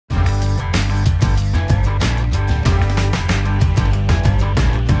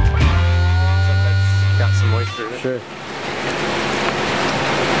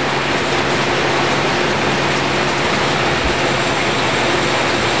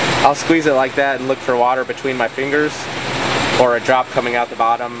I'll squeeze it like that and look for water between my fingers or a drop coming out the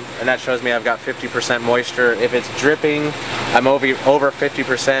bottom, and that shows me I've got 50% moisture. If it's dripping, I'm over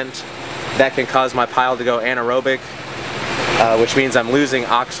 50%, that can cause my pile to go anaerobic, which means I'm losing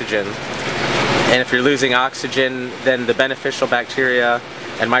oxygen. And if you're losing oxygen, then the beneficial bacteria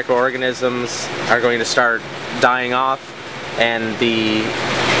and microorganisms are going to start dying off, and the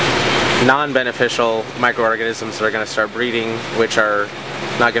non-beneficial microorganisms are going to start breeding, which are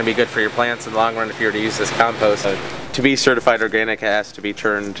not going to be good for your plants in the long run if you were to use this compost. To be certified organic, it has to be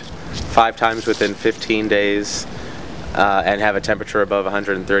turned 5 times within 15 days and have a temperature above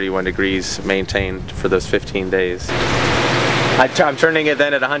 131 degrees maintained for those 15 days. I'm turning it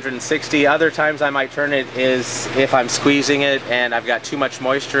then at 160. Other times I might turn it is if I'm squeezing it and I've got too much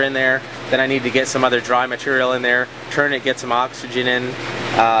moisture in there, then I need to get some other dry material in there, turn it, get some oxygen in,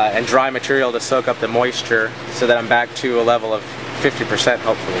 and dry material to soak up the moisture so that I'm back to a level of 50%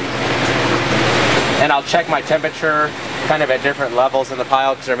 hopefully. And I'll check my temperature kind of at different levels in the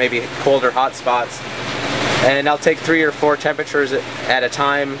pile because there may be cold or hot spots. And I'll take 3 or 4 temperatures at a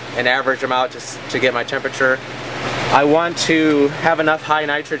time and average them out to get my temperature. I want to have enough high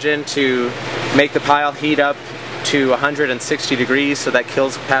nitrogen to make the pile heat up to 160 degrees, so that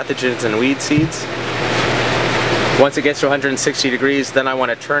kills pathogens and weed seeds. Once it gets to 160 degrees, then I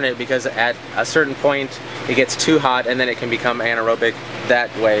want to turn it, because at a certain point it gets too hot and then it can become anaerobic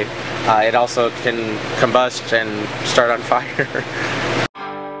that way. It also can combust and start on fire.